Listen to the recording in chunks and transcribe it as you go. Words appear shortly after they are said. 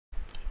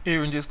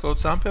Here in this code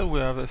sample we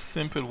have a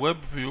simple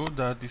web view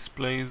that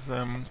displays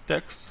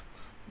text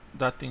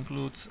that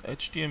includes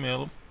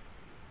HTML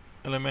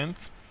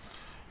elements.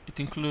 It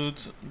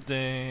includes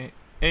the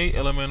A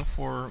element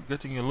for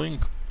getting a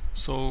link,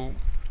 so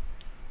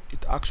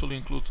it actually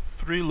includes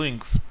 3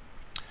 links.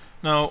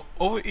 Now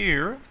over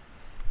here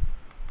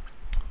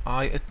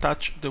I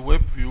attach the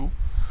web view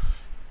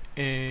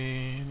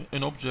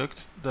an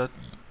object that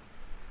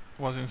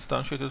was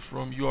instantiated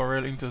from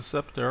URL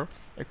interceptor,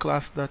 a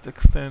class that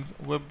extends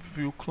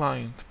WebView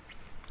client,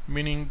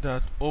 meaning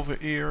that over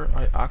here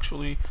I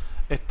actually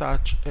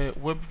attach a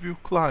WebView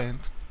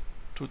client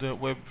to the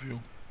WebView.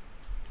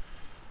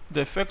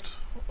 The effect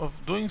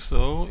of doing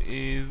so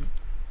is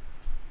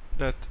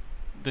that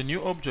the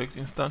new object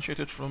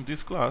instantiated from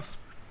this class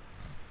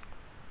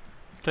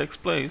takes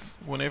place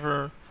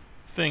whenever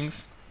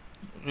things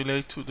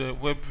relate to the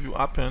WebView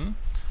happen,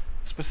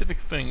 specific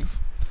things.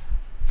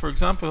 For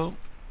example,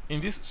 in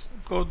this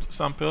code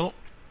sample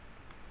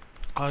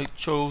I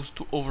chose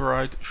to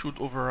should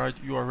override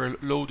URL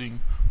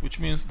loading, which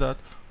means that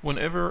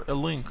whenever a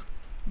link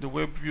the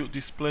WebView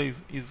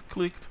displays is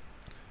clicked,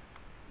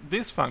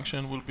 this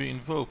function will be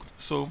invoked.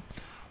 So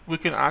we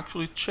can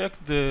actually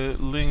check the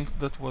link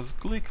that was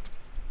clicked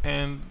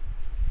and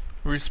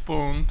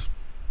respond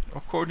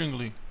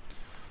accordingly.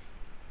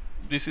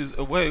 This is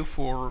a way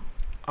for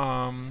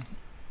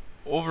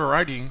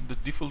overriding the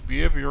default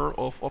behavior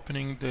of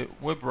opening the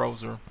web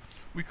browser.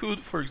 We could,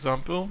 for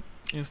example,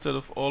 instead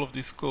of all of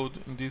this code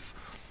in this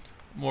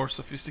more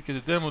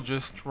sophisticated demo,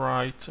 just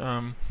write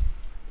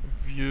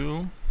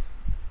view.load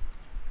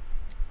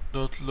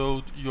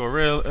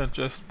URL and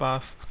just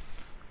pass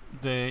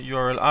the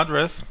URL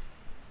address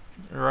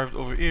arrived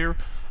over here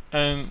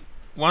and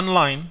one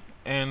line,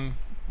 and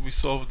we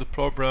solve the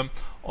problem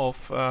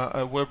of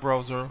a web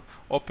browser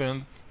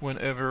opened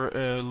whenever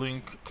a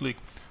link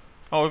clicked.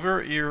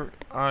 However, here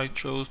I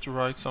chose to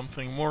write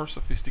something more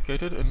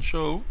sophisticated and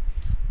show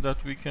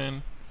that we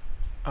can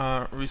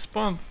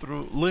respond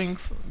through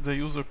links the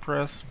user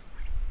press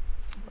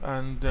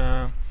and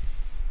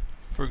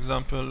for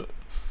example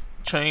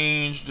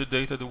change the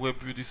data the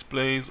WebView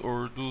displays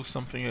or do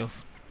something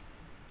else.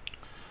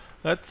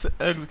 Let's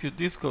execute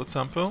this code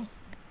sample.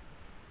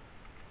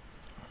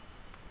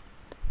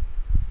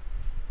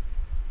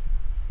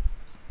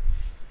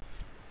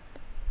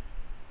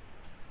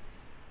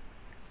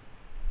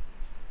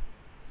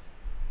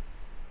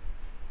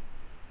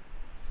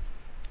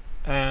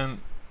 And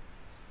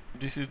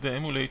this is the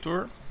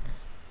emulator.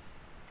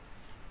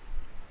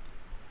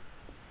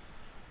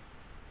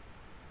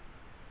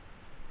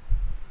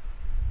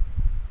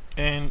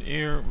 And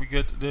here we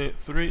get the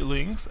 3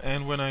 links,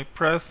 and when I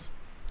press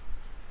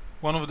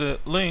one of the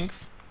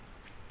links,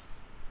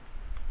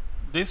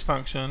 this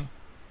function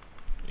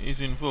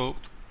is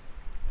invoked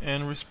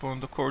and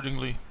respond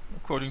accordingly,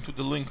 according to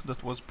the link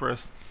that was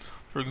pressed.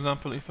 For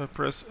example, if I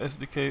press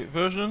SDK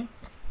version,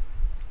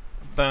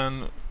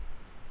 then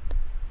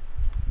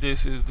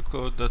this is the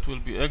code that will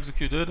be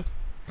executed,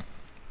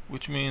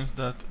 which means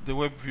that the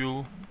web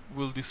view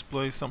will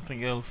display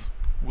something else,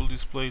 will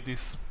display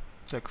this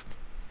text,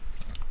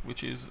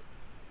 which is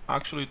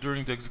actually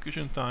during the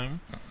execution time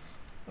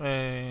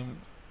a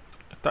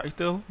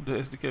title, the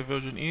SDK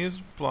version is,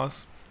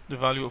 plus the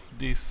value of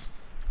this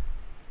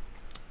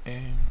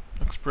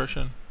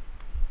expression.